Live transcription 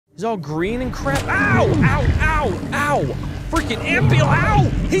He's all green and crap. Ow! Ow! Ow! Ow! Freaking ampule! Ow!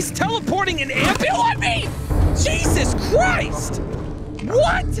 He's teleporting an ampule on me! Jesus Christ!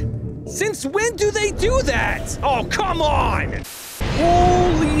 What? Since when do they do that? Oh, come on!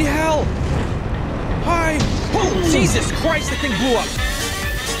 Holy hell! Hi! Oh, Jesus Christ, the thing blew up!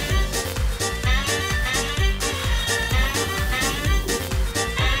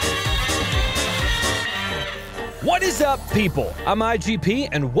 What is up, people? I'm IGP,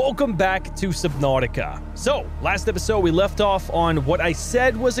 and welcome back to Subnautica. So, last episode we left off on what I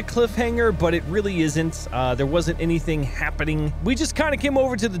said was a cliffhanger, but it really isn't. There wasn't anything happening. We just kind of came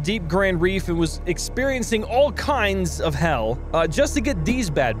over to the deep Grand Reef and was experiencing all kinds of hell just to get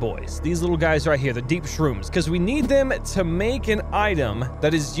these bad boys. These little guys right here, the deep shrooms, because we need them to make an item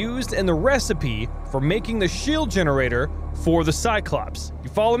that is used in the recipe for making the shield generator for the Cyclops. You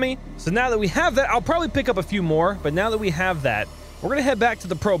follow me? So now that we have that, I'll probably pick up a few more, but now that we have that, we're gonna head back to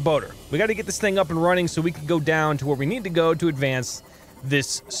the Pro Boater. We gotta get this thing up and running so we can go down to where we need to go to advance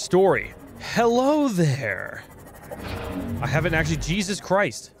this story. Hello there. I haven't actually, Jesus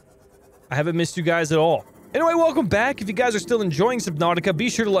Christ. I haven't missed you guys at all. Anyway, welcome back. If you guys are still enjoying Subnautica, be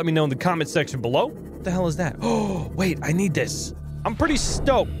sure to let me know in the comment section below. What the hell is that? Oh, wait, I need this. I'm pretty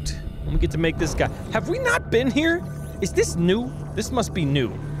stoked. We get to make this guy. Have we not been here? Is this new? This must be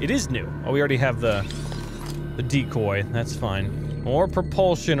new. It is new. Oh, we already have the decoy. That's fine. More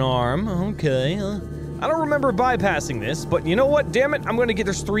propulsion arm. Okay. I don't remember bypassing this, but you know what? Damn it. I'm gonna get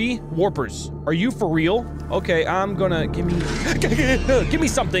there's 3 warpers. Are you for real? Okay, I'm gonna give me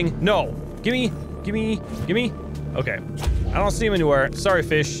something. No. Give me. Okay. I don't see him anywhere. Sorry,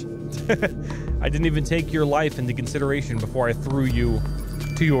 fish. I didn't even take your life into consideration before I threw you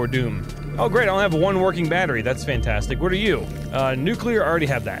to your doom. Oh great, I only have 1 working battery. That's fantastic. What are you? Nuclear, I already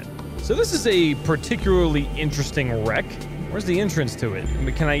have that. So this is a particularly interesting wreck. Where's the entrance to it? I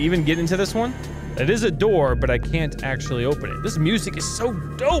mean, can I even get into this one? It is a door, but I can't actually open it. This music is so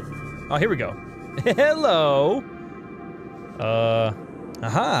dope. Oh, here we go. Hello.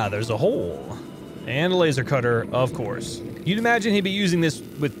 Aha, there's a hole. And a laser cutter, of course. You'd imagine he'd be using this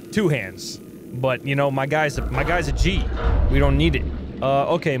with 2 hands. But, you know, my guy's a G. We don't need it.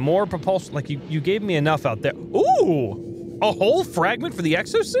 Okay, more propulsion. Like, you gave me enough out there. Ooh! A whole fragment for the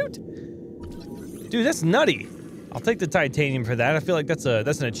exosuit? Dude, that's nutty. I'll take the titanium for that. I feel like that's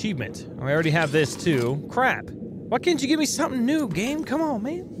an achievement. I already have this, too. Crap. Why can't you give me something new, game? Come on,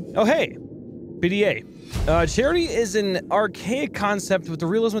 man. Oh, hey. PDA. Charity is an archaic concept, but the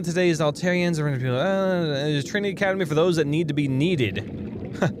realism of today is Altarians are training academy for those that need to be needed.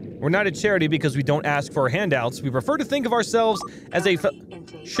 We're not a charity because we don't ask for handouts. We prefer to think of ourselves as a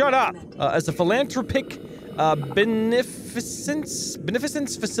as a philanthropic beneficence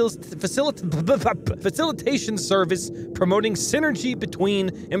facilitation service promoting synergy between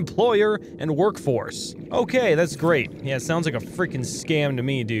employer and workforce. Okay, that's great. Yeah, it sounds like a freaking scam to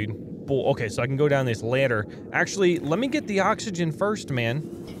me, dude. Okay, so I can go down this ladder. Actually, let me get the oxygen first, man.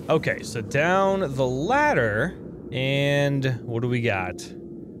 Okay, so down the ladder, and what do we got?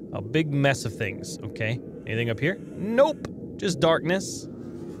 A big mess of things. Okay, anything up here? Nope, just darkness.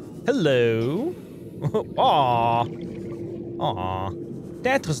 Hello. Aw. Aw.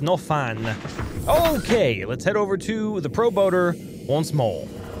 That was no fun. Okay, let's head over to the Pro Boater once more.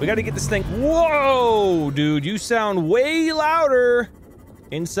 We gotta get this thing. Whoa, dude, you sound way louder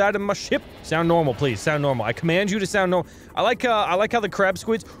inside of my ship. Sound normal, please. Sound normal. I command you to sound normal. I like how the crab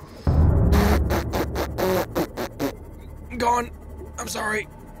squids. Gone. I'm sorry.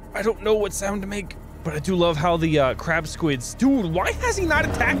 I don't know what sound to make, but I do love how the crab squids. Dude, why has he not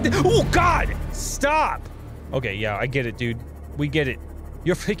attacked it? Oh God! Stop. Okay, yeah, I get it, dude. We get it.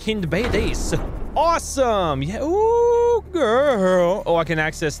 You're freaking badass. Awesome. Yeah. Ooh, girl. Oh, I can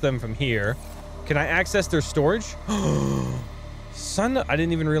access them from here. Can I access their storage? Son, I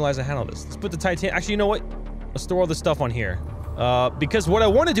didn't even realize I had all this. Let's put the titanium. Actually, you know what? Let's store all this stuff on here. Because what I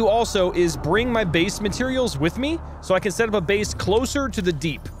want to do also is bring my base materials with me so I can set up a base closer to the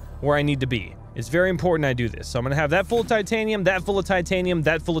deep where I need to be. It's very important I do this. So I'm going to have that full of titanium, that full of titanium,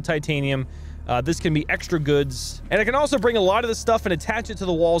 that full of titanium. This can be extra goods. And I can also bring a lot of this stuff and attach it to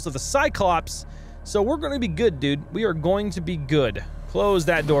the walls of the Cyclops. So we're going to be good, dude. We are going to be good. Close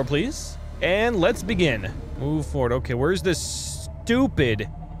that door, please. And let's begin. Move forward. Okay, where's this stupid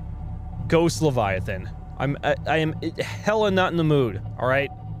ghost Leviathan? I am hella not in the mood, all right?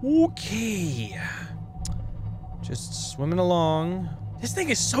 Okay. Just swimming along. This thing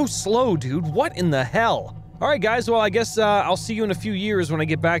is so slow, dude. What in the hell? All right, guys. Well, I guess I'll see you in a few years when I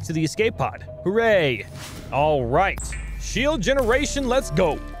get back to the escape pod. Hooray. All right. Shield generation, let's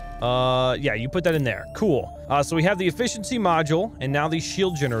go. Yeah, you put that in there. Cool. So we have the efficiency module and now the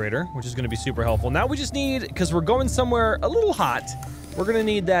shield generator, which is going to be super helpful. Now we just need, because we're going somewhere a little hot, we're going to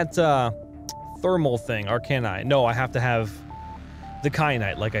need that thermal thing, or can I? No, I have to have the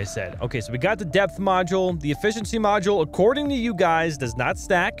kyanite, like I said. Okay, so we got the depth module. The efficiency module, according to you guys, does not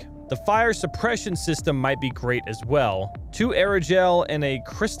stack. The fire suppression system might be great as well. 2 aerogel and a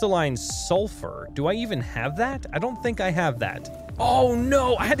crystalline sulfur. Do I even have that? I don't think I have that. Oh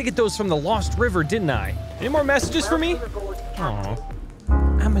no, I had to get those from the Lost River, didn't I? Any more messages for me? Oh,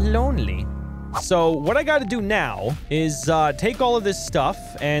 I'm lonely. So what I got to do now is take all of this stuff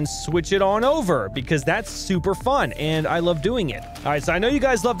and switch it on over, because that's super fun and I love doing it. All right, so I know you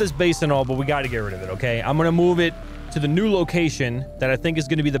guys love this base and all, but we got to get rid of it, okay? I'm going to move it to the new location that I think is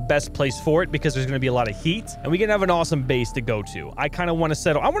going to be the best place for it, because there's going to be a lot of heat and we can have an awesome base to go to. I kind of want to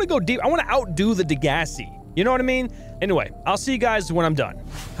settle. I want to go deep. I want to outdo the Degassi. You know what I mean? Anyway, I'll see you guys when I'm done.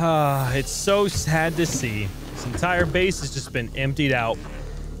 It's so sad to see. This entire base has just been emptied out.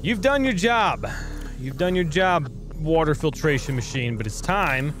 You've done your job. You've done your job, water filtration machine, but it's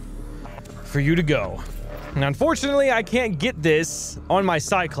time for you to go. And unfortunately, I can't get this on my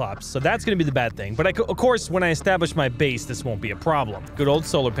Cyclops, so that's going to be the bad thing. But of course, when I establish my base, this won't be a problem. Good old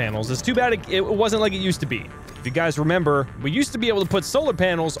solar panels. It's too bad it wasn't like it used to be. If you guys remember, we used to be able to put solar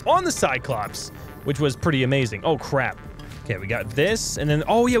panels on the Cyclops, which was pretty amazing. Oh, crap. Okay, we got this, and then,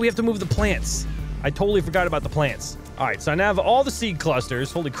 oh yeah, we have to move the plants. I totally forgot about the plants. All right, so I now have all the seed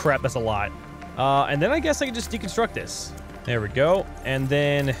clusters. Holy crap, that's a lot. And then I guess I can just deconstruct this. There we go. And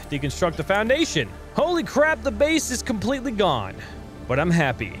then deconstruct the foundation. Holy crap, the base is completely gone. But I'm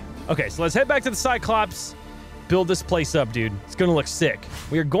happy. Okay, so let's head back to the Cyclops. Build this place up, dude. It's gonna look sick.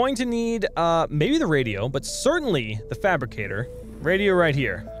 We are going to need maybe the radio, but certainly the fabricator. Radio right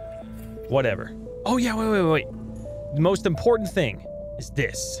here. Whatever. Oh yeah, wait. The most important thing is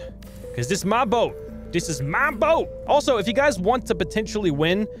this. Because this is my boat. This is my boat. Also, if you guys want to potentially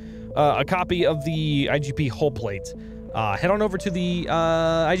win a copy of the IGP hull plate, head on over to the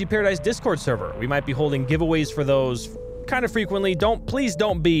IG Paradise Discord server. We might be holding giveaways for those kind of frequently. Please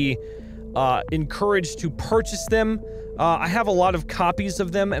don't be encouraged to purchase them. I have a lot of copies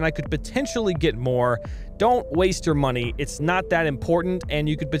of them and I could potentially get more. Don't waste your money. It's not that important and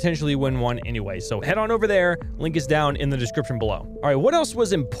you could potentially win one anyway. So head on over there. Link is down in the description below. All right, what else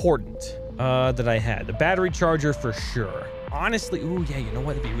was important that I had? The battery charger for sure. Honestly, ooh, yeah, you know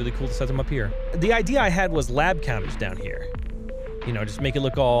what? It'd be really cool to set them up here. The idea I had was lab counters down here. You know, just make it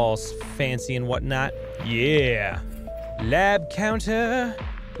look all fancy and whatnot. Yeah. Lab counter,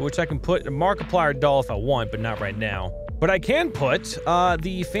 which I can put a Markiplier doll if I want, but not right now. But I can put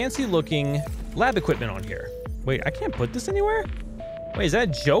the fancy looking lab equipment on here. Wait, I can't put this anywhere? Wait, is that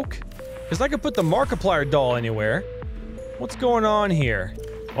a joke? Because I could put the Markiplier doll anywhere. What's going on here?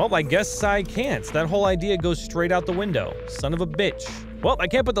 Well, I guess I can't. That whole idea goes straight out the window. Son of a bitch. Well, I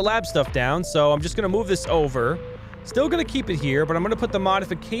can't put the lab stuff down, so I'm just going to move this over. Still going to keep it here, but I'm going to put the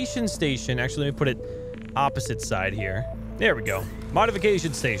modification station. Actually, let me put it opposite side here. There we go.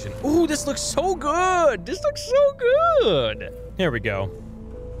 Modification station. Ooh, this looks so good. This looks so good. There we go.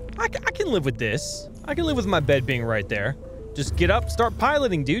 I can live with this. I can live with my bed being right there. Just get up, start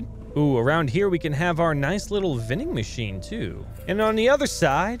piloting, dude. Ooh, around here we can have our nice little vending machine too. And on the other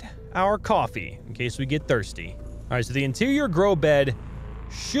side, our coffee, in case we get thirsty. All right, so the interior grow bed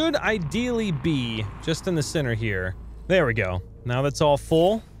should ideally be just in the center here. There we go. Now that's all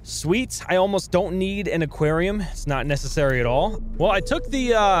full. Sweet. I almost don't need an aquarium. It's not necessary at all. Well, I took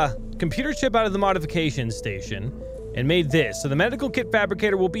the computer chip out of the modification station and made this. So the medical kit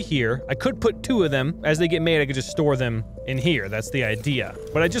fabricator will be here. I could put 2 of them. As they get made, I could just store them in here. That's the idea.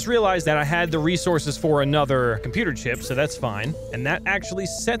 But I just realized that I had the resources for another computer chip, so that's fine. And that actually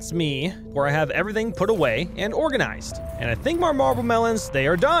sets me where I have everything put away and organized. And I think my marble melons, they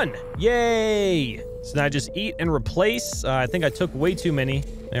are done. Yay! So now I just eat and replace. I think I took way too many.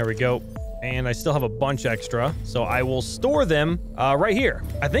 There we go. And I still have a bunch extra, so I will store them right here.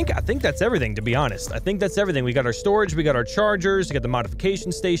 I think that's everything, to be honest. I think that's everything. We got our storage, we got our chargers, we got the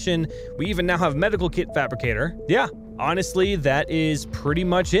modification station. We even now have medical kit fabricator. Yeah, honestly, that is pretty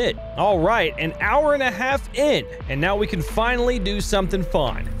much it. All right, an hour and a half in, and now we can finally do something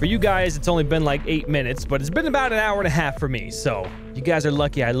fun. For you guys, it's only been like 8 minutes, but it's been about an hour and a half for me, so you guys are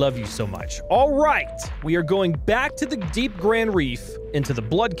lucky. I love you so much. All right, we are going back to the deep Grand Reef, into the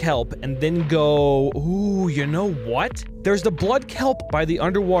blood kelp, and then go, ooh, you know what? There's the blood kelp by the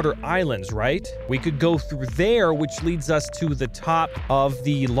underwater islands, right? We could go through there, which leads us to the top of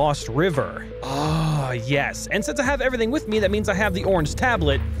the Lost River. Ah, yes. And since I have everything with me, that means I have the orange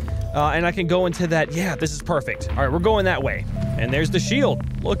tablet, And I can go into that. Yeah, this is perfect. All right, we're going that way. And there's the shield.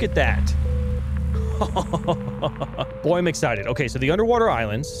 Look at that. Boy, I'm excited. Okay, so the underwater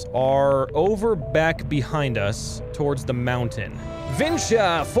islands are over back behind us towards the mountain.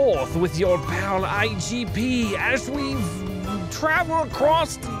 Venture forth with your pal IGP as we travel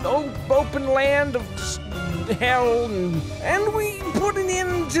across the open land of hell and we put an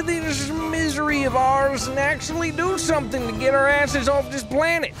end to this misery of ours and actually do something to get our asses off this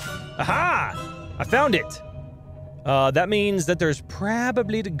planet. Aha! I found it. That means that there's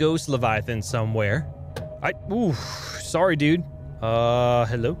probably the ghost Leviathan somewhere. Ooh, sorry, dude.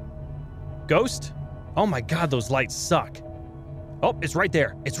 Hello? Ghost? Oh my god, those lights suck. Oh, it's right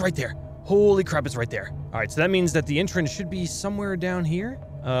there. It's right there. Holy crap, it's right there. All right, so that means that the entrance should be somewhere down here.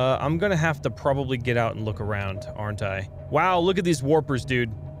 I'm gonna have to probably get out and look around, aren't I? Wow, look at these warpers,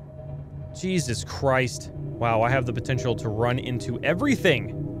 dude. Jesus Christ. Wow, I have the potential to run into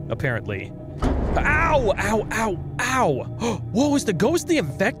everything, apparently. Ow! Ow! Ow! Ow! Whoa, is the ghost the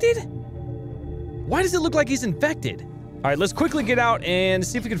infected? Why does it look like he's infected? All right, let's quickly get out and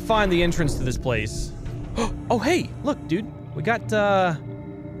see if we can find the entrance to this place. Oh, hey, look, dude. We got the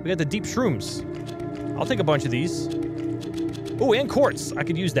deep shrooms. I'll take a bunch of these. Oh, and quartz. I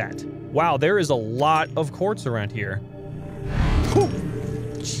could use that. Wow, there is a lot of quartz around here. Whew.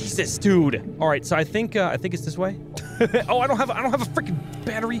 Jesus, dude. All right, so I think it's this way. Oh, I don't have a freaking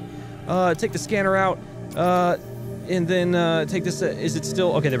battery. Take the scanner out. And then take this. Is it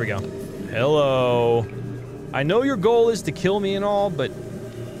still? Okay, there we go. Hello. I know your goal is to kill me and all, but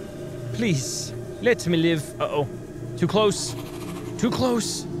please let me live. Uh-oh. Too close. Too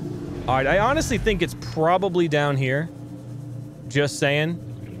close. All right, I honestly think it's probably down here. Just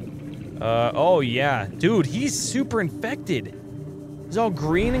saying. Oh yeah. Dude, he's super infected. He's all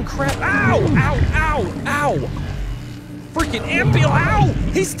green and crap. Ow! Ow! Ow! Ow! Freaking ampule! Ow!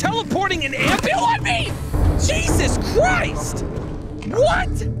 He's teleporting an ampule on me! Jesus Christ! What?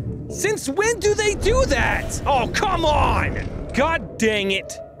 Since when do they do that? Oh, come on! God dang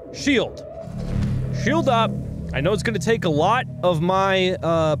it. Shield. Shield up. I know it's gonna take a lot of my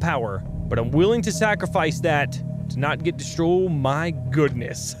power, but I'm willing to sacrifice that to not get destroyed. My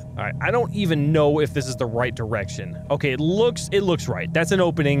goodness. All right, I don't even know if this is the right direction. Okay, it looks right. That's an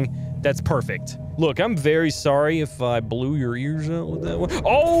opening. That's perfect. Look, I'm very sorry if I blew your ears out with that one.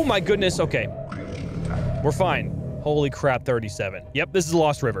 Oh my goodness. Okay, we're fine. Holy crap, 37. Yep, this is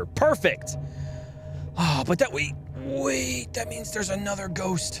Lost River. Perfect. Oh, but wait, that means there's another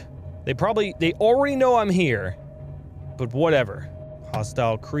ghost. They already know I'm here, but whatever.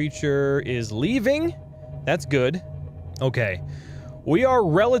 Hostile creature is leaving. That's good. Okay, we are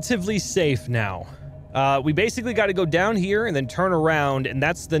relatively safe now. We basically got to go down here and then turn around, and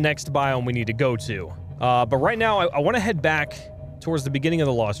that's the next biome we need to go to. But right now, I want to head back towards the beginning of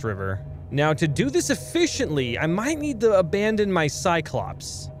the Lost River. Now, to do this efficiently, I might need to abandon my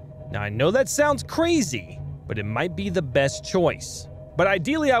Cyclops. Now, I know that sounds crazy, but it might be the best choice. But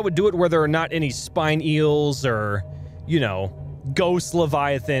ideally, I would do it where there are not any spine eels or, you know, ghost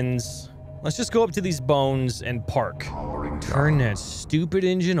leviathans. Let's just go up to these bones and park. Turn that stupid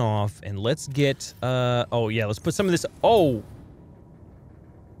engine off and let's get, oh yeah, let's put some of this, oh.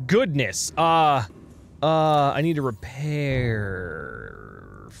 Goodness, I need to repair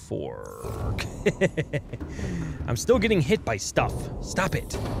fork. I'm still getting hit by stuff. Stop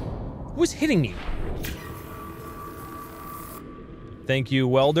it. Who's hitting me? Thank you,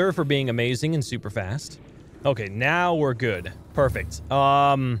 welder, for being amazing and super fast. Okay, now we're good. Perfect.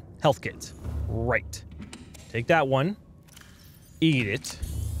 Health kit. Right. Take that one. Eat it.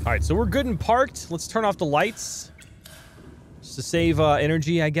 All right, so we're good and parked. Let's turn off the lights. Just to save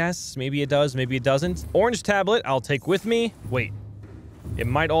energy, I guess. Maybe it does, maybe it doesn't. Orange tablet, I'll take with me. Wait. It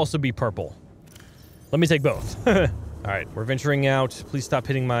might also be purple. Let me take both. All right, we're venturing out. Please stop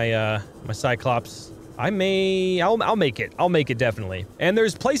hitting my my Cyclops. I'll make it. I'll make it, definitely. And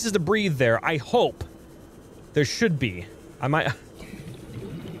there's places to breathe there, I hope. There should be. I'm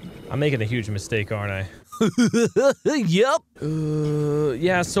making a huge mistake, aren't I? Yep.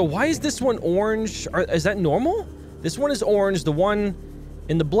 Yeah, so why is this one orange? Is that normal? This one is orange. The one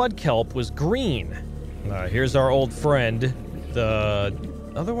in the blood kelp was green. Here's our old friend. The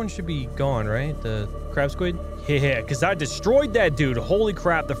other one should be gone, right? The crab squid? Yeah, because I destroyed that dude. Holy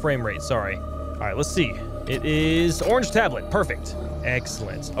crap, the frame rate. Sorry. All right, let's see. It is orange tablet. Perfect.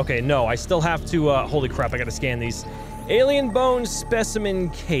 Excellent. Okay, no, I still have to, holy crap, I gotta scan these. Alien bone specimen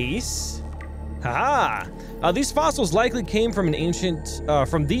case. Haha! These fossils likely came from the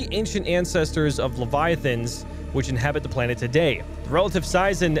ancient ancestors of leviathans which inhabit the planet today. The relative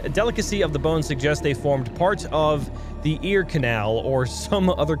size and delicacy of the bones suggest they formed part of the ear canal or some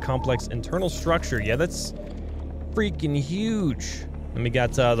other complex internal structure. Yeah, that's freaking huge. And we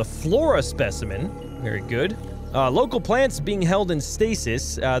got the flora specimen. Very good. Local plants being held in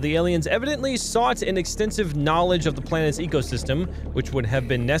stasis. The aliens evidently sought an extensive knowledge of the planet's ecosystem, which would have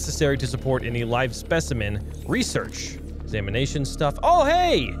been necessary to support any live specimen research. Examination stuff. Oh,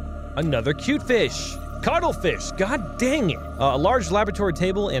 hey! Another cute fish. Cuttlefish. God dang it. A large laboratory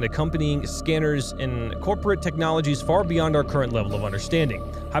table and accompanying scanners incorporate technologies far beyond our current level of understanding.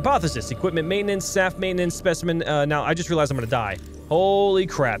 Hypothesis. Equipment maintenance, staff maintenance, specimen. Now, I just realized I'm gonna die. Holy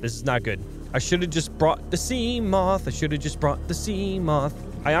crap, this is not good. I should have just brought the sea moth.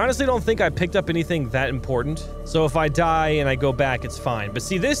 I honestly don't think I picked up anything that important. So if I die and I go back, it's fine. But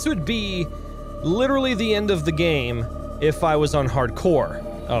see, this would be literally the end of the game if I was on hardcore.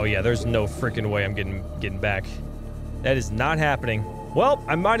 Oh yeah, there's no freaking way I'm getting back. That is not happening. Well,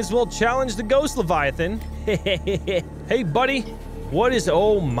 I might as well challenge the ghost Leviathan. Hey, buddy. What is...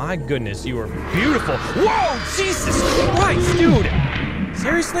 Oh my goodness, you are beautiful. Whoa, Jesus Christ, dude.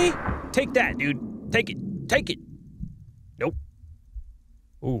 Seriously? Take that, dude. Take it. Take it. Nope.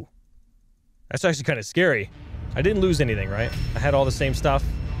 Ooh. That's actually kind of scary. I didn't lose anything, right? I had all the same stuff.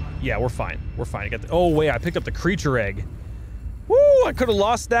 Yeah, we're fine. We're fine. I got the... Oh, wait, I picked up the creature egg. Woo, I could have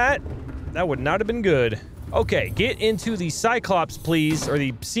lost that. That would not have been good. Okay, get into the Cyclops, please, or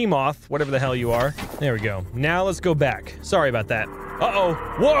the sea moth, whatever the hell you are. There we go. Now let's go back. Sorry about that. Uh-oh.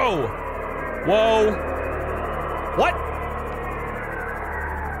 Whoa! Whoa! What?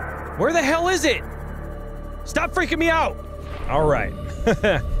 Where the hell is it? Stop freaking me out! All right.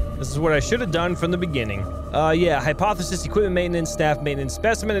 This is what I should have done from the beginning. Yeah, hypothesis, equipment maintenance, staff maintenance,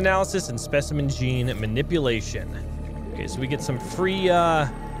 specimen analysis, and specimen gene manipulation. Okay, so we get some free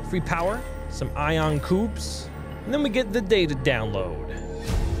power, some ion cubes, and then we get the data download.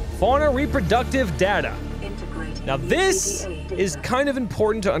 Fauna reproductive data. Now this is kind of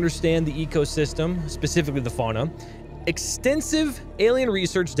important to understand the ecosystem, specifically the fauna. Extensive alien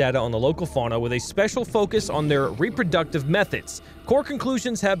research data on the local fauna with a special focus on their reproductive methods. Core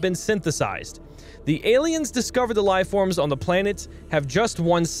conclusions have been synthesized. The aliens discovered the life forms on the planet have just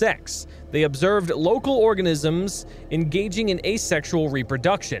one sex. They observed local organisms engaging in asexual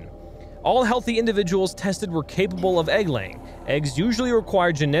reproduction. All healthy individuals tested were capable of egg laying. Eggs usually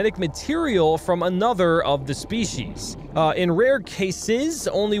require genetic material from another of the species. In rare cases,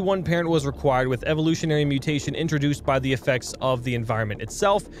 only one parent was required, with evolutionary mutation introduced by the effects of the environment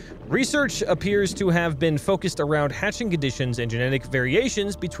itself. Research appears to have been focused around hatching conditions and genetic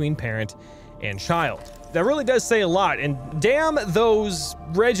variations between parent and child. That really does say a lot, and damn those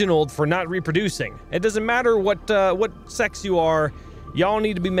Reginald for not reproducing. It doesn't matter what sex you are, y'all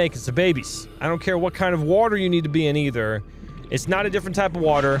need to be making some babies. I don't care what kind of water you need to be in either. It's not a different type of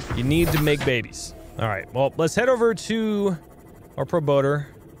water. You need to make babies. All right, well, let's head over to our proboter.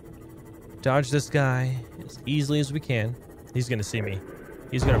 Dodge this guy as easily as we can. He's gonna see me.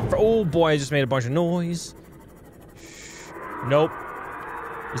 He's gonna... Oh boy, I just made a bunch of noise. Shh. Nope.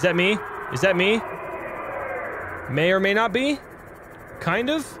 Is that me? Is that me? May or may not be? Kind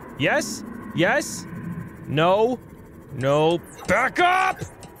of? Yes? Yes? No? No. Back up!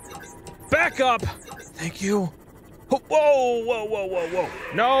 Back up! Thank you. Whoa, whoa, whoa, whoa, whoa.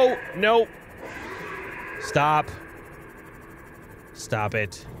 No, no. Stop. Stop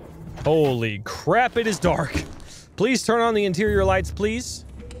it. Holy crap, it is dark. Please turn on the interior lights, please.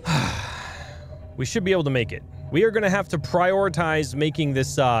 We should be able to make it. We are going to have to prioritize making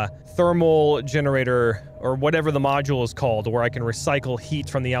this thermal generator, or whatever the module is called, where I can recycle heat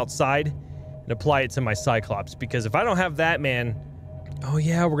from the outside and apply it to my Cyclops. Because if I don't have that, man... Oh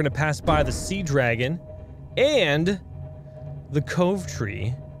yeah, we're going to pass by the sea dragon and the cove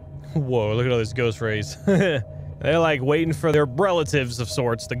tree. Whoa, look at all these ghost rays. They're like waiting for their relatives of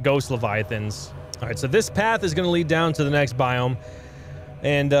sorts, the ghost leviathans. All right, so this path is going to lead down to the next biome,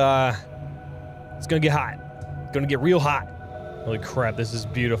 and it's going to get hot. It's going to get real hot. Holy crap, this is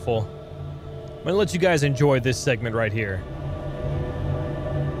beautiful. I'm going to let you guys enjoy this segment right here.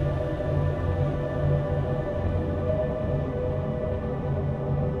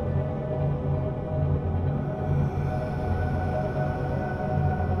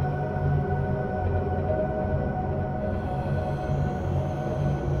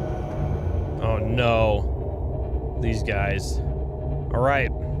 Oh no. These guys. All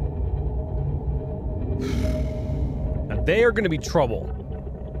right. Now they are going to be trouble.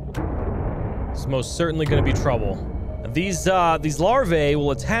 It's most certainly going to be trouble. These larvae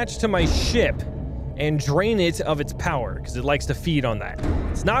will attach to my ship and drain it of its power, because it likes to feed on that.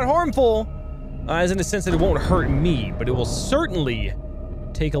 It's not harmful, As in the sense that it won't hurt me, but it will certainly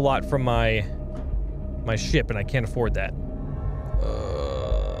take a lot from my ship, and I can't afford that.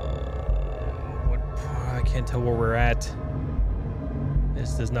 I can't tell where we're at.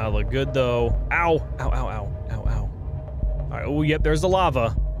 This does not look good, though. Ow. Ow, ow, ow, ow, ow. All right, oh, yep, there's the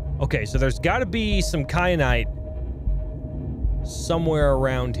lava. Okay, so there's got to be some kyanite somewhere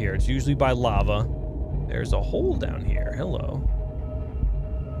around here. It's usually by lava. There's a hole down here. Hello.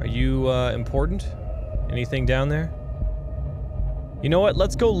 Are you important? Anything down there? You know what?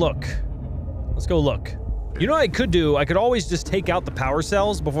 Let's go look. Let's go look. You know what I could do? I could always just take out the power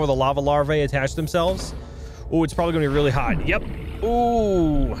cells before the lava larvae attach themselves. Oh, it's probably gonna be really hot. Yep.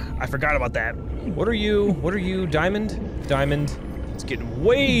 Ooh, I forgot about that. What are you? What are you? Diamond? Diamond. It's getting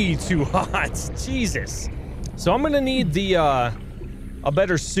way too hot. Jesus. So I'm gonna need the, a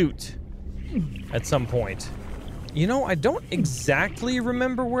better suit at some point. You know, I don't exactly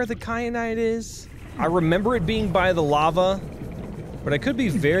remember where the kyanite is. I remember it being by the lava, but I could be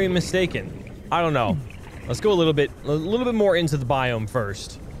very mistaken. I don't know. Let's go a little bit more into the biome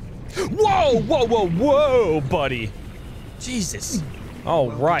first. Whoa, whoa, whoa, whoa, buddy. Jesus.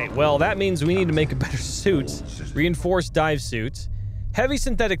 All right, well, that means we need to make a better suit. Reinforced dive suit. Heavy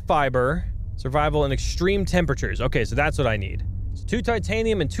synthetic fiber. Survival in extreme temperatures. Okay, so that's what I need. So 2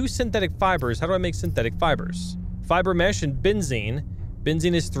 titanium and 2 synthetic fibers. How do I make synthetic fibers? Fiber mesh and benzene.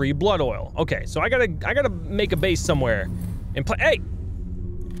 Benzene is 3 blood oil. Okay, so I gotta make a base somewhere. And hey!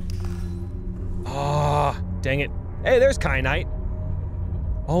 Ah, dang it. Hey, there's kyanite.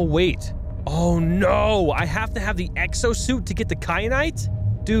 Oh, wait. Oh, no. I have to have the exosuit to get the kyanite?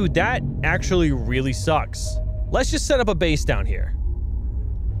 Dude, that actually really sucks. Let's just set up a base down here.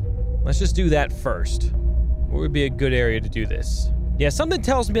 Let's just do that first. Where would be a good area to do this? Yeah, something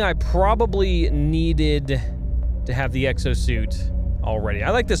tells me I probably needed to have the exosuit already.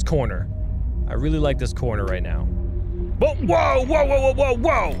 I like this corner. I really like this corner right now. Whoa, whoa, whoa, whoa, whoa,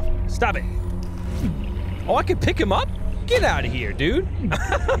 whoa, whoa. Stop it. Oh, I can pick him up? Get out of here, dude.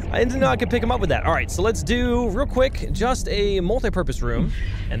 I didn't know I could pick him up with that. All right, so let's do, real quick, just a multi-purpose room,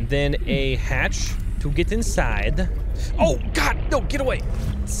 and then a hatch to get inside. Oh, God, no, get away.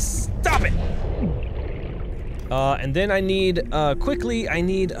 Stop it. And then I need, quickly, I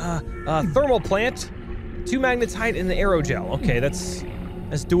need a thermal plant, 2 magnetite, and an aerogel. Okay, that's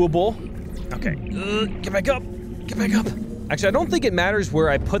doable. Okay, get back up. Get back up. Actually, I don't think it matters where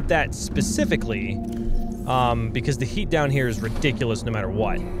I put that specifically, because the heat down here is ridiculous no matter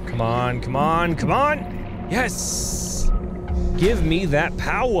what. Come on, come on, come on! Yes! Give me that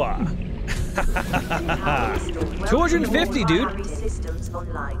power! 250, dude!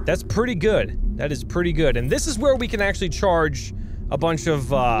 That's pretty good. That is pretty good. And this is where we can actually charge a bunch of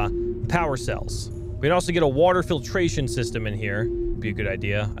power cells. We can also get a water filtration system in here. Be a good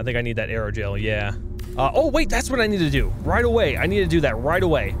idea. I think I need that aerogel, yeah. Oh, wait, that's what I need to do. Right away. I need to do that right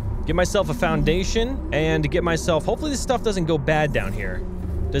away. Get myself a foundation and get myself... Hopefully this stuff doesn't go bad down here.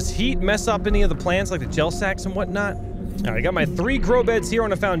 Does heat mess up any of the plants, like the gel sacks and whatnot? All right, I got my 3 grow beds here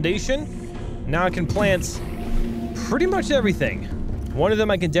on a foundation. Now I can plant pretty much everything. One of them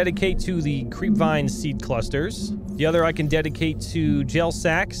I can dedicate to the creepvine seed clusters. The other I can dedicate to gel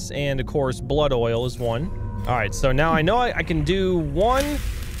sacks, and of course blood oil is one. All right, so now I know I can do 1,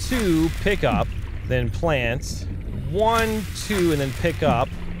 2, pick up, then plant, 1, 2, and then pick up,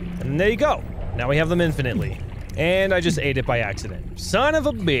 and there you go. Now we have them infinitely. And I just ate it by accident. Son of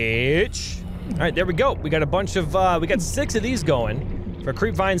a bitch. All right, there we go. We got a bunch of, we got 6 of these going for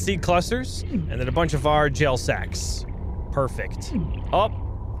creepvine seed clusters, and then a bunch of our gel sacks. Perfect. Oh,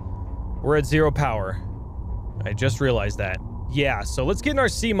 we're at 0 power. I just realized that. Yeah, so let's get in our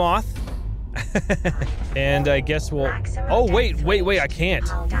sea moth. And I guess we'll... Oh, wait, I can't.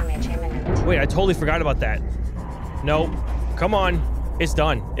 Wait, I totally forgot about that. No, come on. It's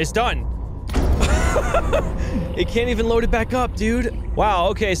done. It's done. It can't even load it back up, dude. Wow,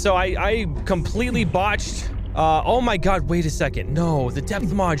 okay, so I completely botched. Oh my God, wait a second. No, the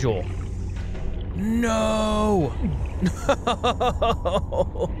depth module. No. No.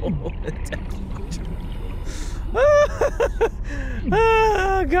 The depth module.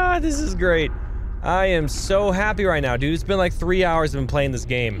 Oh God, this is great. I am so happy right now, dude. It's been like 3 hours I've been playing this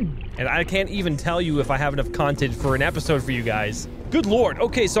game, and I can't even tell you if I have enough content for an episode for you guys. Good Lord.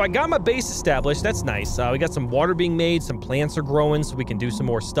 Okay, so I got my base established. That's nice. We got some water being made, some plants are growing, so we can do some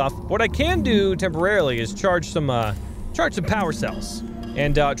more stuff. What I can do temporarily is charge some power cells,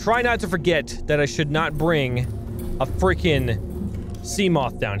 and try not to forget that I should not bring a freaking sea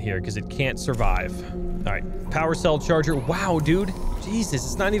moth down here because it can't survive. All right, power cell charger. Wow, dude. Jesus,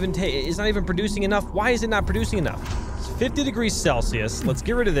 it's not even producing enough. Why is it not producing enough? It's 50 degrees Celsius. Let's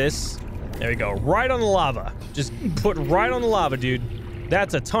get rid of this. There we go. Right on the lava. Just put right on the lava, dude.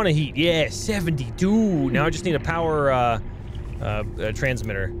 That's a ton of heat. Yeah, 70. Dude. Now I just need a power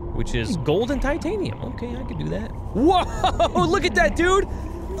transmitter, which is gold and titanium. Okay, I can do that. Whoa! Look at that, dude.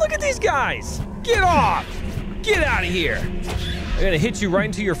 Look at these guys. Get off. Get out of here. I'm gonna hit you right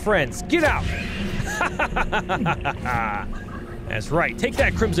into your friends. Get out. That's right. Take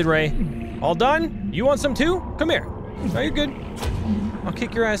that, Crimson Ray. All done? You want some too? Come here. Oh, you're good. I'll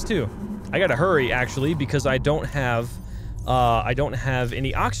kick your ass too. I gotta hurry, actually, because I don't have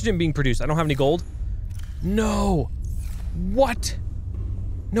any oxygen being produced. I don't have any gold. No. What?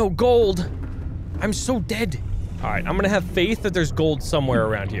 No gold. I'm so dead. All right, I'm gonna have faith that there's gold somewhere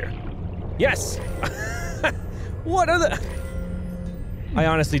around here. Yes. What are the... I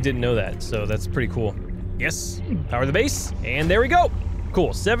honestly didn't know that, so that's pretty cool. Yes, power the base, and there we go.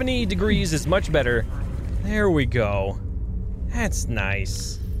 Cool, 70 degrees is much better. There we go. That's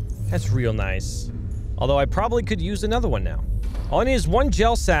nice. That's real nice. Although I probably could use another one now. All I need is one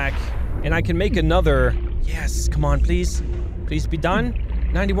gel sack, and I can make another. Yes, come on, please. Please be done.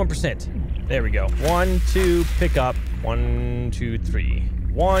 91%. There we go. 1, 2, pick up. 1, 2, 3.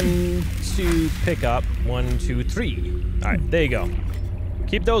 1, 2, pick up. 1, 2, 3. All right, there you go.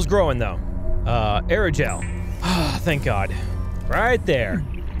 Keep those growing, though. Aerogel. Ah, thank God. Right there.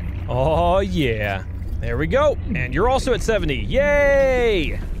 Oh, yeah. There we go. And you're also at 70.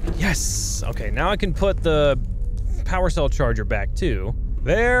 Yay! Yes. Okay, now I can put the power cell charger back, too.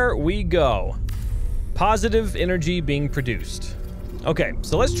 There we go. Positive energy being produced. Okay,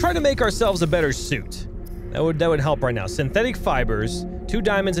 so let's try to make ourselves a better suit. That would help right now. Synthetic fibers, 2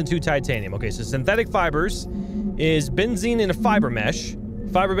 diamonds and 2 titanium. Okay, so synthetic fibers is benzene in a fiber mesh.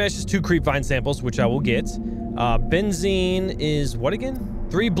 Fiber mesh is 2 creep vine samples, which I will get. Benzene is what again?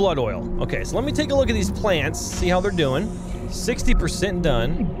 3 blood oil. Okay, so let me take a look at these plants, see how they're doing. 60%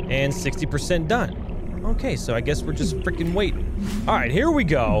 done and 60% done. Okay, so I guess we're just freaking waiting. All right, here we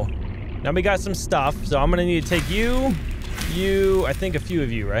go. Now we got some stuff, so I'm gonna need to take you, I think a few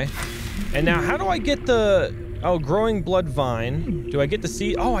of you, right? And now how do I get the, oh, growing blood vine. Do I get the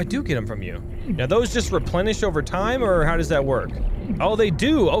seed? Oh, I do get them from you. Now those just replenish over time, or how does that work? Oh, they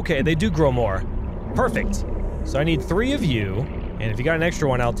do. Okay, they do grow more. Perfect. So I need 3 of you, and if you got an extra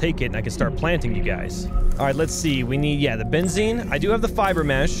one, I'll take it and I can start planting you guys. All right, let's see. We need, yeah, the benzene. I do have the fiber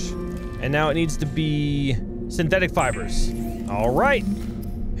mesh, and now it needs to be synthetic fibers. All right,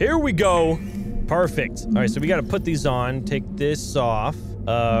 here we go. Perfect. All right, so we got to put these on, take this off,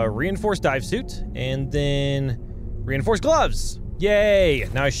 reinforced dive suit, and then reinforced gloves. Yay.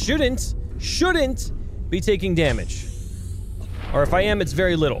 Now I shouldn't be taking damage. Or if I am, it's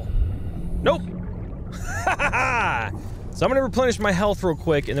very little. Nope. So I'm gonna replenish my health real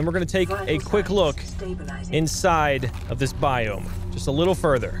quick, and then we're gonna take a quick look inside of this biome. Just a little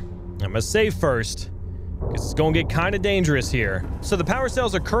further. I'm gonna save first, because it's gonna get kind of dangerous here. So the power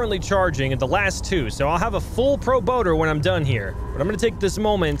cells are currently charging at the last 2, so I'll have a full pro boater when I'm done here. But I'm gonna take this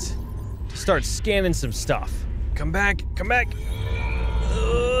moment to start scanning some stuff. Come back, come back.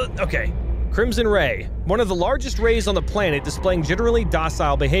 Okay. Crimson Ray, one of the largest rays on the planet, displaying generally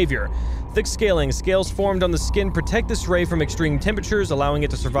docile behavior. Thick scaling, scales formed on the skin protect this ray from extreme temperatures, allowing it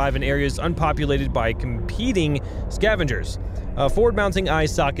to survive in areas unpopulated by competing scavengers. Forward-mounting eye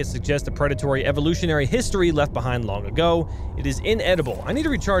sockets suggest a predatory evolutionary history left behind long ago. It is inedible. I need to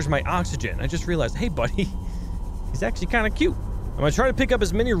recharge my oxygen. I just realized, hey buddy, he's actually kind of cute. I'm gonna try to pick up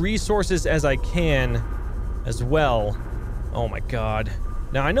as many resources as I can as well. Oh my God.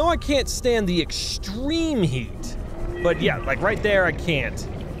 Now, I know I can't stand the extreme heat, but yeah, like right there, I can't,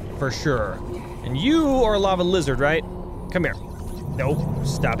 for sure. And you are a lava lizard, right? Come here. Nope,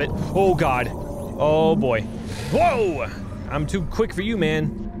 stop it. Oh God. Oh boy. Whoa! I'm too quick for you,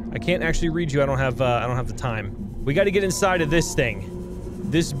 man. I can't actually read you. I don't have the time. We got to get inside of this thing.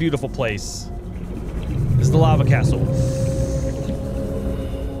 This beautiful place. This is the lava castle.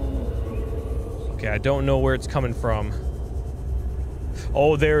 Okay, I don't know where it's coming from.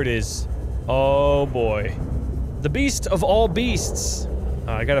 Oh, there it is. Oh, boy. The beast of all beasts.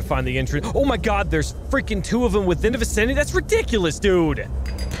 I gotta find the entrance. Oh, my God, there's freaking 2 of them within the vicinity. That's ridiculous, dude.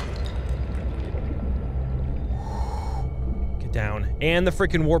 Get down. And the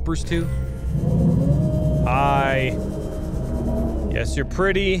freaking warpers, too. Hi. Yes, you're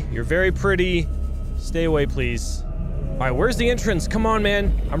pretty. You're very pretty. Stay away, please. All right, where's the entrance? Come on,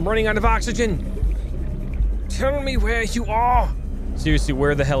 man. I'm running out of oxygen. Tell me where you are. Seriously,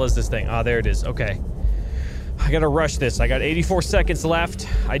 where the hell is this thing? Ah, there it is. Okay. I gotta rush this. I got 84 seconds left.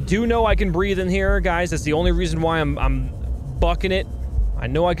 I do know I can breathe in here, guys. That's the only reason why I'm bucking it. I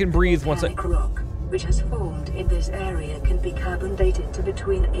know I can breathe once I... which has formed in this area can be carbon dated to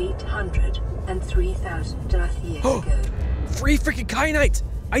between 800 and 3,000 Earth years ago. Free freaking kyanite!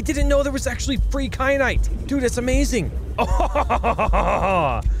 I didn't know there was actually free kyanite. Dude, that's amazing.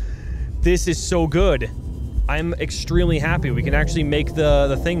 Oh, this is so good. I'm extremely happy. We can actually make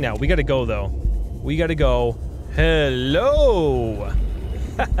the thing now. We gotta go, though. We gotta go. Hello!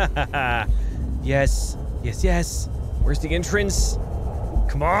 Yes. Yes, yes. Where's the entrance?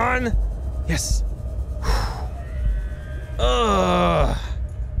 Come on. Yes.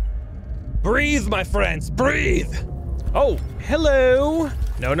 Breathe, my friends. Breathe. Oh, hello.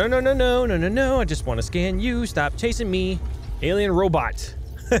 No, no, no, no, no, no, no, no. I just want to scan you. Stop chasing me. Alien robot.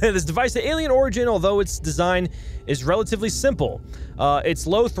 This device of alien origin, although its design is relatively simple. Its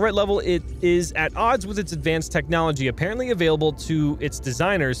low threat level, it is at odds with its advanced technology apparently available to its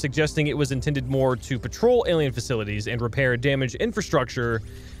designers, suggesting it was intended more to patrol alien facilities and repair damaged infrastructure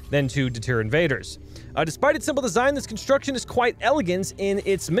than to deter invaders. Despite its simple design, this construction is quite elegant in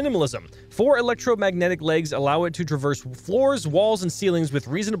its minimalism. 4 electromagnetic legs allow it to traverse floors, walls, and ceilings with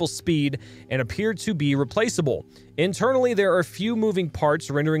reasonable speed and appear to be replaceable. Internally, there are few moving parts,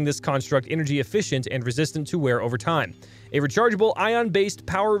 rendering this construct energy efficient and resistant to wear over time. A rechargeable ion-based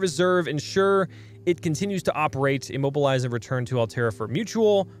power reserve ensure it continues to operate, immobilize, and return to Altera for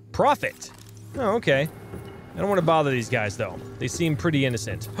mutual profit. Oh, okay. I don't want to bother these guys, though. They seem pretty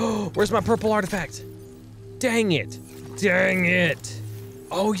innocent. Oh, where's my purple artifact? Dang it. Dang it.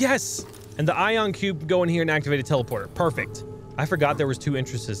 Oh, yes. And the ion cube, go in here and activate a teleporter. Perfect. I forgot there was 2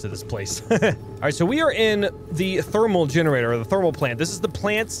 entrances to this place. All right, so we are in the thermal generator, or the thermal plant. This is the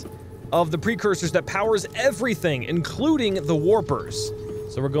plant of the precursors that powers everything, including the warpers.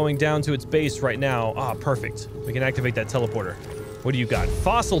 So we're going down to its base right now. Ah, perfect. We can activate that teleporter. What do you got?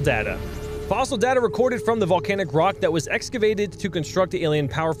 Fossil data. Fossil data recorded from the volcanic rock that was excavated to construct the alien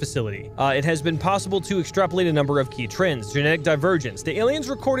power facility. It has been possible to extrapolate a number of key trends. Genetic divergence. The aliens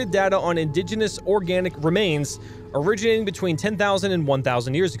recorded data on indigenous organic remains originating between 10,000 and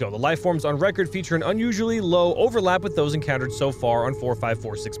 1,000 years ago. The life forms on record feature an unusually low overlap with those encountered so far on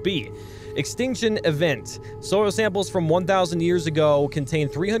 4546b. Extinction event. Soil samples from 1,000 years ago contain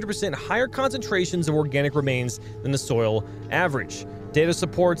 300% higher concentrations of organic remains than the soil average. Data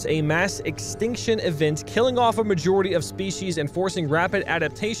supports a mass extinction event, killing off a majority of species and forcing rapid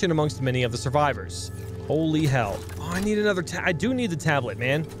adaptation amongst many of the survivors. Holy hell. Oh, I need another I do need the tablet,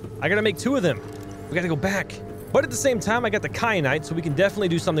 man. I gotta make 2 of them. We gotta go back. But at the same time, I got the kyanite, so we can definitely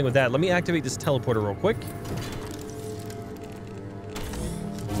do something with that. Let me activate this teleporter real quick.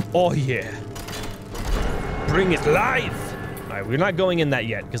 Oh, yeah. Bring it live! Alright, we're not going in that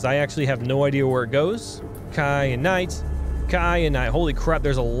yet, because I actually have no idea where it goes. Kyanite. Kyanite. Holy crap,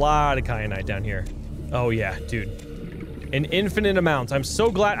 there's a lot of kyanite down here. Oh yeah, dude. An infinite amount. I'm so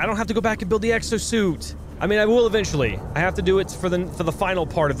glad I don't have to go back and build the exosuit. I mean, I will eventually. I have to do it for the final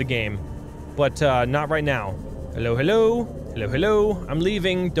part of the game. But not right now. Hello, hello. Hello, hello. I'm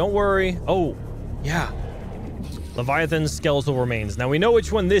leaving. Don't worry. Oh, yeah. Leviathan's skeletal remains. Now we know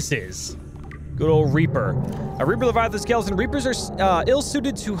which one this is. Good old Reaper. A Reaper Leviathan skeleton. Reapers are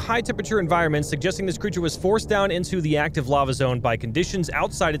ill-suited to high-temperature environments, suggesting this creature was forced down into the active lava zone by conditions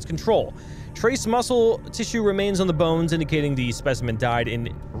outside its control. Trace muscle tissue remains on the bones, indicating the specimen died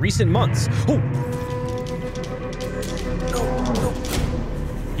in recent months. Oh! No, no.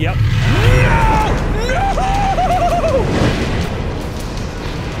 Yep. No! No!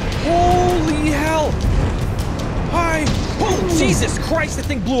 Holy hell! Hi! Oh, Jesus Christ, the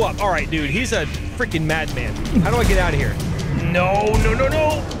thing blew up. All right, dude, he's a freaking madman. How do I get out of here? No, no, no,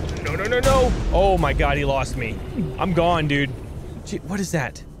 no. No, no, no, no. Oh my God, he lost me. I'm gone, dude. Gee, what is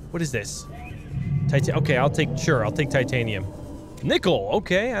that? What is this? Okay, I'll take titanium. Nickel,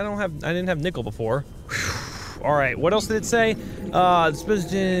 okay. I didn't have nickel before. Whew. All right, what else did it say?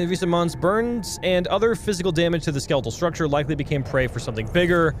 Recent months, burns and other physical damage to the skeletal structure likely became prey for something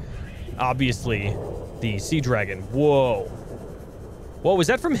bigger. Obviously, the sea dragon. Whoa. Whoa, was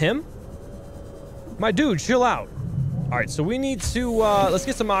that from him? My dude, chill out. All right, so we need to, let's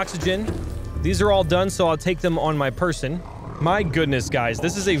get some oxygen. These are all done, so I'll take them on my person. My goodness, guys,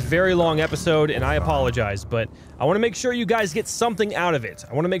 this is a very long episode, and I apologize, but I want to make sure you guys get something out of it.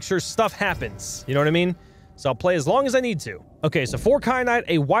 I want to make sure stuff happens. You know what I mean? So I'll play as long as I need to. Okay, so 4 kyanite,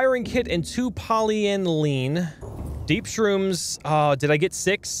 a wiring kit, and 2 polyaniline. Deep shrooms. Did I get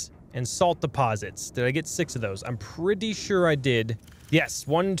 6? And salt deposits. Did I get 6 of those? I'm pretty sure I did. Yes,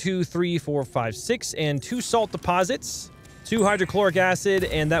 1, 2, 3, 4, 5, 6, and 2 salt deposits, 2 hydrochloric acid,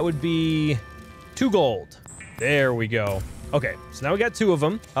 and that would be 2 gold. There we go. Okay, so now we got 2 of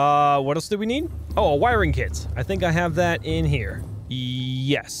them. What else do we need? Oh, a wiring kit. I think I have that in here.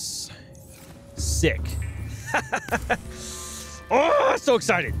 Yes. Sick. Oh, so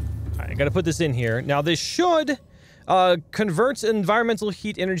excited. All right, I got to put this in here. Now, this should convert environmental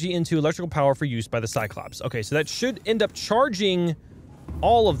heat energy into electrical power for use by the Cyclops. Okay, so that should end up charging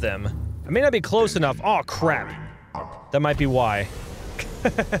all of them. I may not be close enough. Oh, crap. That might be why.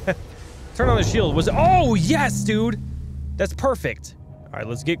 Turn on the shield. Was it? Oh, yes, dude. That's perfect. All right,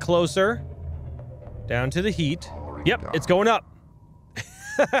 let's get closer. Down to the heat. Yep, it's going up.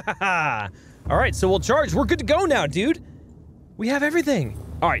 All right, so we'll charge. We're good to go now, dude. We have everything.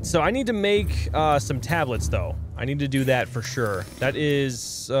 All right, so I need to make some tablets, though. I need to do that for sure. That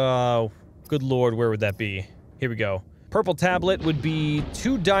is, good lord, where would that be? Here we go. Purple tablet would be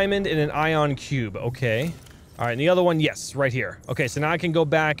 2 diamond and an ion cube. Okay. All right, and the other one, yes, right here. Okay, so now I can go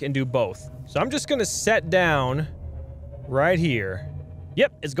back and do both. So I'm just gonna set down right here.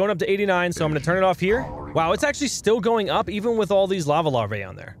 Yep, it's going up to 89, so I'm gonna turn it off here. Wow, it's actually still going up even with all these lava larvae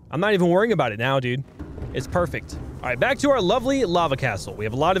on there. I'm not even worrying about it now, dude. It's perfect. All right, back to our lovely lava castle. We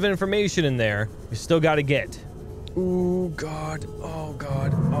have a lot of information in there. We still gotta get. Ooh, God. Oh,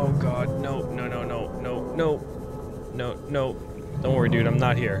 God. Oh, God. No, no, no, no, no, no. No, no. Don't worry, dude. I'm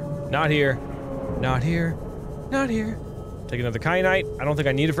not here. Not here. Not here. Not here. Take another kyanite. I don't think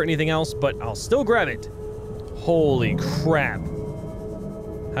I need it for anything else, but I'll still grab it. Holy crap.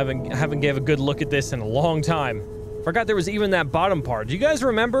 Haven't gave a good look at this in a long time. Forgot there was even that bottom part. Do you guys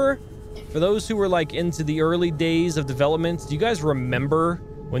remember? For those who were like into the early days of development, do you guys remember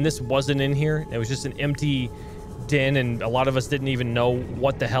when this wasn't in here? It was just an empty den and a lot of us didn't even know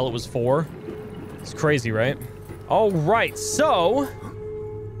what the hell it was for. It's crazy, right? All right, so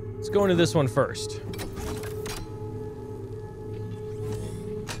let's go into this one first.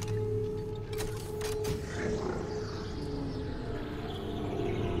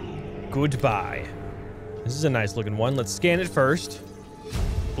 Goodbye. This is a nice looking one. Let's scan it first.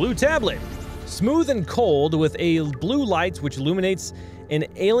 Blue tablet. Smooth and cold with a blue light which illuminates an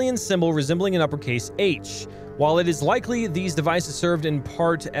alien symbol resembling an uppercase H. While it is likely these devices served in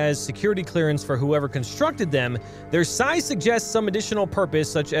part as security clearance for whoever constructed them, their size suggests some additional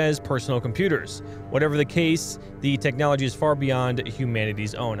purpose, such as personal computers. Whatever the case, the technology is far beyond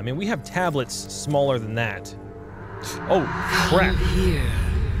humanity's own. I mean, we have tablets smaller than that. Oh, crap. Come here.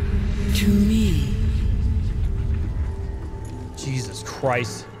 To me. Jesus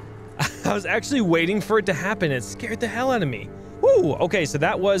Christ. I was actually waiting for it to happen. It scared the hell out of me. Woo! Okay, so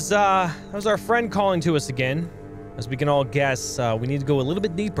that was our friend calling to us again. As we can all guess, we need to go a little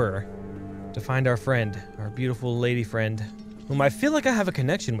bit deeper to find our friend, our beautiful lady friend, whom I feel like I have a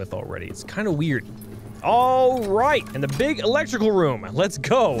connection with already. It's kind of weird. All right, in the big electrical room. Let's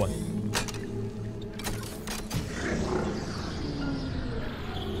go.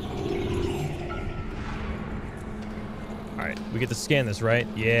 All right, we get to scan this, right?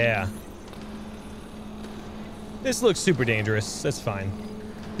 Yeah. This looks super dangerous. That's fine.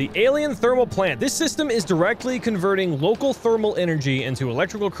 The alien thermal plant. This system is directly converting local thermal energy into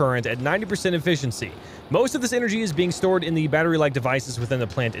electrical current at 90% efficiency. Most of this energy is being stored in the battery-like devices within the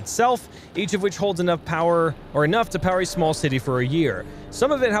plant itself, each of which holds enough power, or enough to power a small city for a year.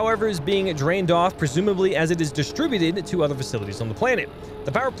 Some of it, however, is being drained off, presumably as it is distributed to other facilities on the planet.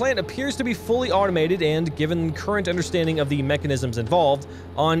 The power plant appears to be fully automated and, given current understanding of the mechanisms involved,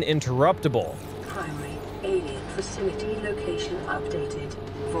 uninterruptible. Primary alien facility location updated.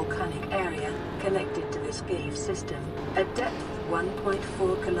 Volcanic area connected to this cave system at depth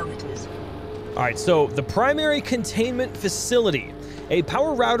 1.4 kilometers. All right, so the primary containment facility. A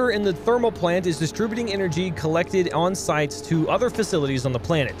power router in the thermal plant is distributing energy collected on sites to other facilities on the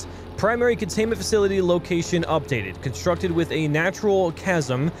planet. Primary containment facility location updated. Constructed with a natural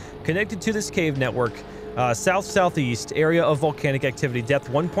chasm connected to this cave network. South-southeast area of volcanic activity, depth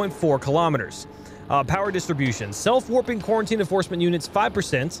 1.4 kilometers. Power distribution. Self-warping quarantine enforcement units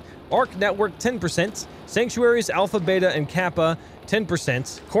 5%. Arc network 10%. Sanctuaries Alpha, Beta, and Kappa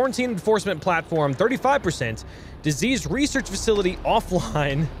 10%. Quarantine enforcement platform 35%. Disease research facility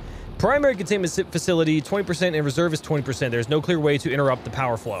offline. Primary containment facility 20% and reserve is 20%. There's no clear way to interrupt the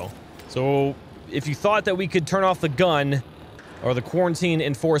power flow. So if you thought that we could turn off the gun or the quarantine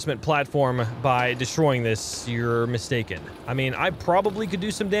enforcement platform by destroying this, you're mistaken. I mean, I probably could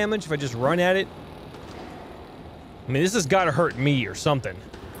do some damage if I just run at it. I mean, this has got to hurt me or something.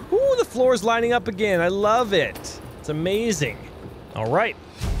 Ooh, the floor's lining up again. I love it. It's amazing. All right.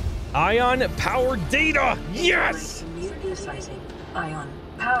 Ion power data. Yes! Nucleosizing. Ion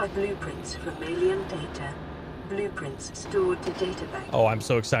power blueprints from alien data. blueprints stored to databank. Oh, I'm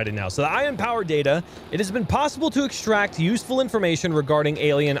so excited now. So the ion power data, it has been possible to extract useful information regarding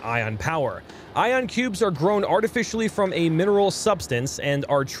alien ion power. Ion cubes are grown artificially from a mineral substance and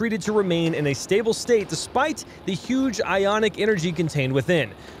are treated to remain in a stable state despite the huge ionic energy contained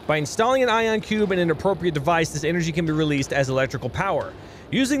within. By installing an ion cube in an appropriate device, this energy can be released as electrical power.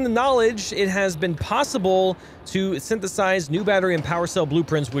 Using the knowledge, it has been possible to synthesize new battery and power cell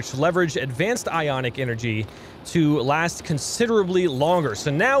blueprints which leverage advanced ionic energy to last considerably longer.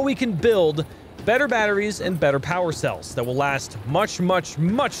 So now we can build better batteries and better power cells that will last much, much,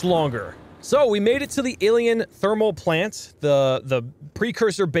 much longer. So we made it to the alien thermal plant, the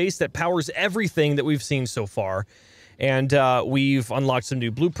precursor base that powers everything that we've seen so far. And we've unlocked some new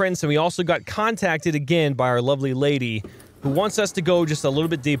blueprints, and we also got contacted again by our lovely lady who wants us to go just a little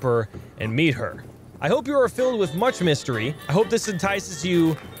bit deeper and meet her. I hope you are filled with much mystery. I hope this entices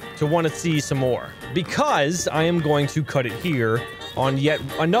you to want to see some more, because I am going to cut it here on yet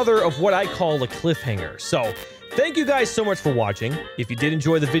another of what I call a cliffhanger. So thank you guys so much for watching. If you did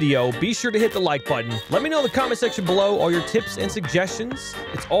enjoy the video, be sure to hit the like button. Let me know in the comment section below all your tips and suggestions.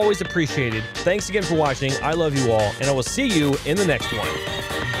 It's always appreciated. Thanks again for watching. I love you all, and I will see you in the next one.